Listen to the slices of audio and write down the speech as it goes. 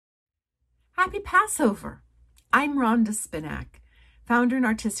Happy Passover! I'm Rhonda Spinak, founder and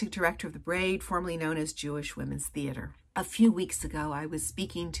artistic director of The Braid, formerly known as Jewish Women's Theater. A few weeks ago, I was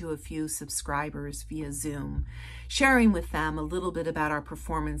speaking to a few subscribers via Zoom, sharing with them a little bit about our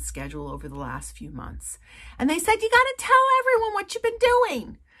performance schedule over the last few months. And they said, you gotta tell everyone what you've been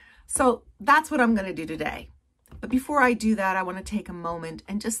doing. So that's what I'm gonna do today. But before I do that, I wanna take a moment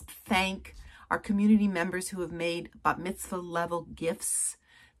and just thank our community members who have made bat mitzvah level gifts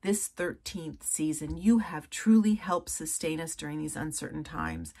this 13th season. You have truly helped sustain us during these uncertain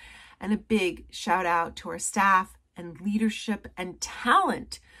times. And a big shout out to our staff and leadership and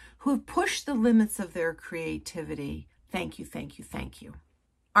talent who have pushed the limits of their creativity. Thank you, thank you, thank you.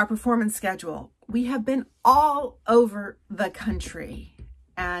 Our performance schedule. We have been all over the country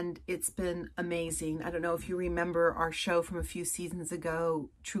and it's been amazing. I don't know if you remember our show from a few seasons ago,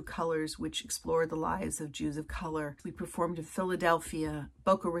 True Colors, which explored the lives of Jews of color. We performed in Philadelphia,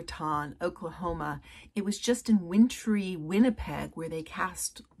 Boca Raton, Oklahoma. It was just in wintry Winnipeg where they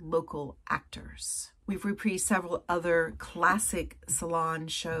cast local actors. We've reprised several other classic salon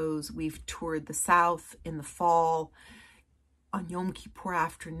shows. We've toured the South in the fall. On Yom Kippur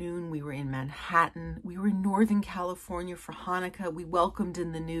afternoon, we were in Manhattan. We were in Northern California for Hanukkah. We welcomed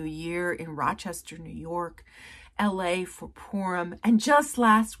in the new year in Rochester, New York, LA for Purim. And just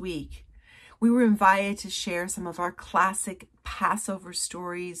last week, we were invited to share some of our classic Passover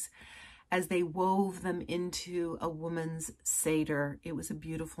stories as they wove them into a woman's Seder. It was a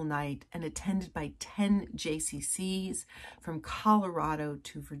beautiful night and attended by 10 JCCs from Colorado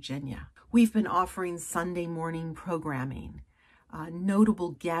to Virginia. We've been offering Sunday morning programming,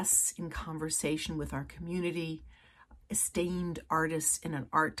 notable guests in conversation with our community, esteemed artists in an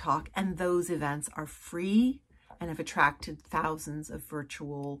art talk, and those events are free and have attracted thousands of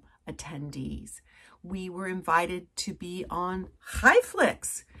virtual attendees. We were invited to be on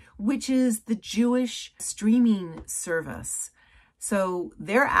HiFlix, which is the Jewish streaming service. So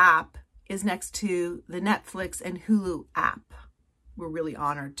their app is next to the Netflix and Hulu app. We're really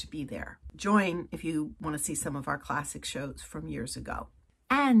honored to be there. Join if you want to see some of our classic shows from years ago.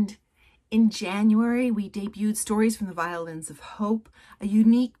 And in January, we debuted Stories from the Violins of Hope, a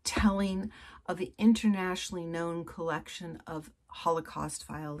unique telling of the internationally known collection of Holocaust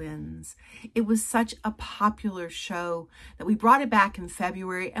violins. It was such a popular show that we brought it back in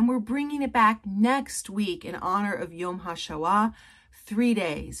February, and we're bringing it back next week in honor of Yom HaShoah. 3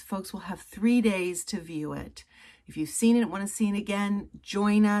 days. Folks will have 3 days to view it. If you've seen it and want to see it again,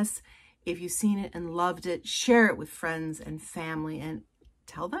 join us. If you've seen it and loved it, share it with friends and family and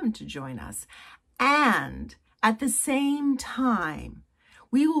tell them to join us. And at the same time,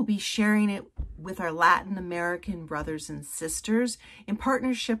 we will be sharing it with our Latin American brothers and sisters. In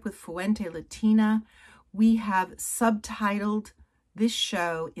partnership with Fuente Latina, we have subtitled this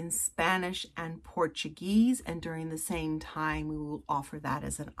show in Spanish and Portuguese, and during the same time, we will offer that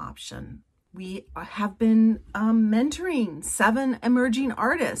as an option. We have been mentoring 7 emerging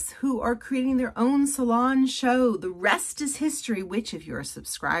artists who are creating their own salon show. The rest is history, which if you're a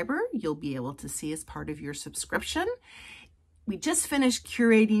subscriber, you'll be able to see as part of your subscription. We just finished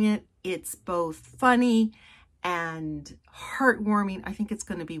curating it. It's both funny and heartwarming. I think it's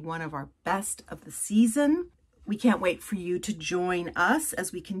going to be one of our best of the season. We can't wait for you to join us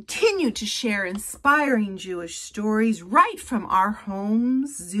as we continue to share inspiring Jewish stories right from our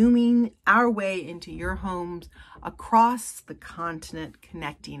homes, zooming our way into your homes across the continent,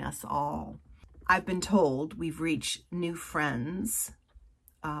 connecting us all. I've been told we've reached new friends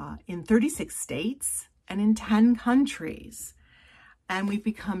in 36 states and in 10 countries. And we've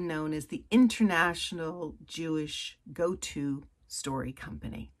become known as the international Jewish go-to story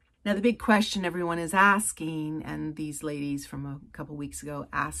company. Now, the big question everyone is asking, and these ladies from a couple weeks ago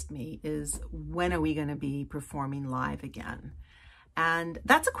asked me, is when are we going to be performing live again? And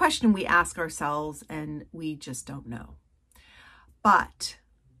that's a question we ask ourselves, and we just don't know. But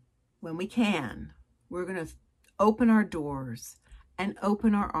when we can, we're going to open our doors and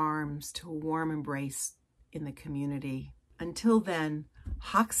open our arms to a warm embrace in the community. Until then,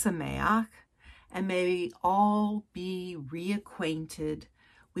 Chag Sameach, and may we all be reacquainted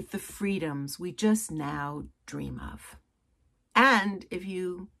with the freedoms we just now dream of. And if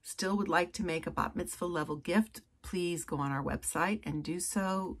you still would like to make a bat mitzvah level gift, please go on our website and do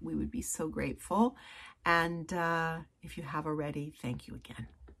so. We would be so grateful. And if you have already, thank you again.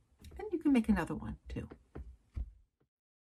 And you can make another one too.